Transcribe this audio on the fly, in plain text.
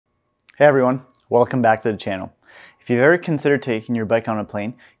Hey everyone, welcome back to the channel. If you've ever considered taking your bike on a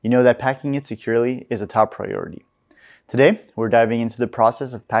plane, you know that packing it securely is a top priority. Today, we're diving into the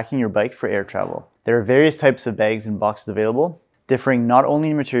process of packing your bike for air travel. There are various types of bags and boxes available, differing not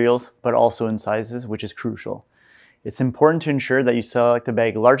only in materials, but also in sizes, which is crucial. It's important to ensure that you select a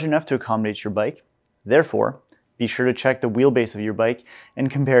bag large enough to accommodate your bike. Therefore, be sure to check the wheelbase of your bike and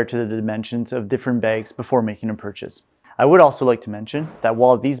compare it to the dimensions of different bags before making a purchase. I would also like to mention that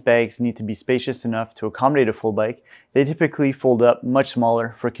while these bags need to be spacious enough to accommodate a full bike, they typically fold up much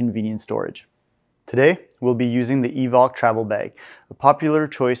smaller for convenient storage. Today, we'll be using the Evoque travel bag, a popular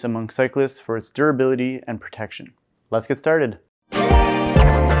choice among cyclists for its durability and protection. Let's get started.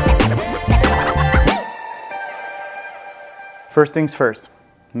 First things first,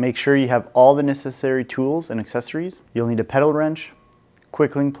 make sure you have all the necessary tools and accessories. You'll need a pedal wrench,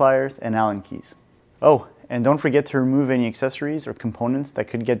 quick link pliers, and Allen keys. Oh, and don't forget to remove any accessories or components that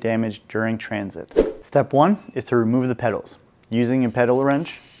could get damaged during transit. Step 1 is to remove the pedals. Using a pedal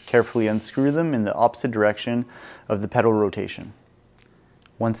wrench, carefully unscrew them in the opposite direction of the pedal rotation.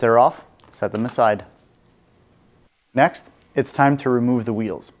 Once they're off, set them aside. Next, it's time to remove the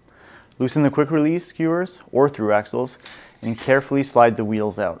wheels. Loosen the quick release skewers or through axles and carefully slide the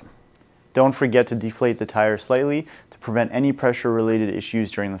wheels out. Don't forget to deflate the tire slightly to prevent any pressure related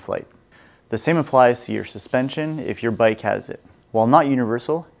issues during the flight. The same applies to your suspension if your bike has it. While not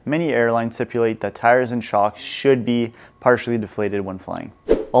universal, many airlines stipulate that tires and shocks should be partially deflated when flying.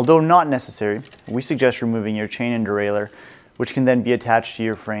 Although not necessary, we suggest removing your chain and derailleur, which can then be attached to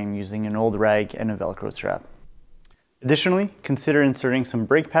your frame using an old rag and a Velcro strap. Additionally, consider inserting some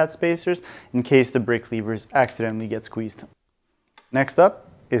brake pad spacers in case the brake levers accidentally get squeezed. Next up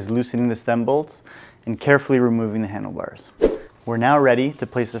is loosening the stem bolts and carefully removing the handlebars. We're now ready to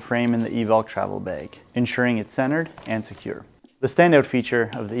place the frame in the Evoque travel bag, ensuring it's centered and secure. The standout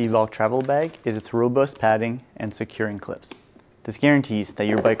feature of the Evoque travel bag is its robust padding and securing clips. This guarantees that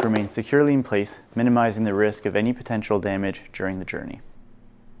your bike remains securely in place, minimizing the risk of any potential damage during the journey.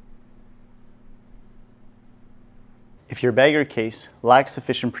 If your bag or case lacks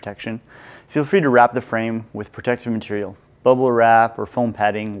sufficient protection, feel free to wrap the frame with protective material. Bubble wrap or foam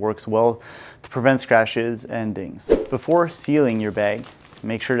padding works well to prevent scratches and dings. Before sealing your bag,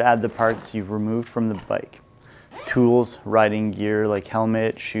 make sure to add the parts you've removed from the bike. Tools, riding gear like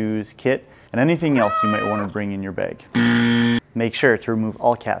helmet, shoes, kit, and anything else you might want to bring in your bag. Make sure to remove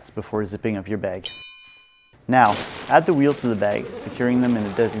all caps before zipping up your bag. Now, add the wheels to the bag, securing them in the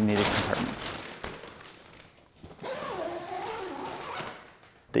designated compartments.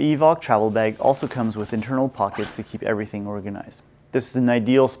 The Evoque travel bag also comes with internal pockets to keep everything organized. This is an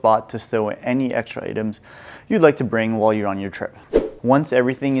ideal spot to stow any extra items you'd like to bring while you're on your trip. Once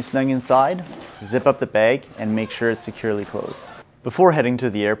everything is snug inside, zip up the bag and make sure it's securely closed. Before heading to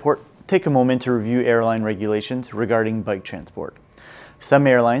the airport, take a moment to review airline regulations regarding bike transport. Some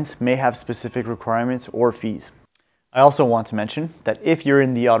airlines may have specific requirements or fees. I also want to mention that if you're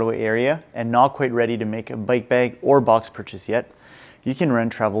in the Ottawa area and not quite ready to make a bike bag or box purchase yet, you can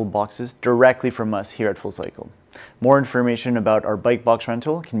rent travel boxes directly from us here at Full Cycle. More information about our bike box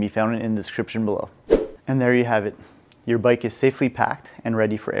rental can be found in the description below. And there you have it. Your bike is safely packed and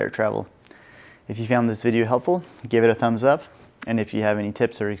ready for air travel. If you found this video helpful, give it a thumbs up. And if you have any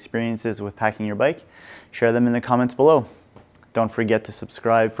tips or experiences with packing your bike, share them in the comments below. Don't forget to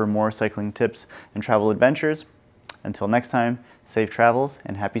subscribe for more cycling tips and travel adventures. Until next time, safe travels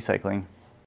and happy cycling.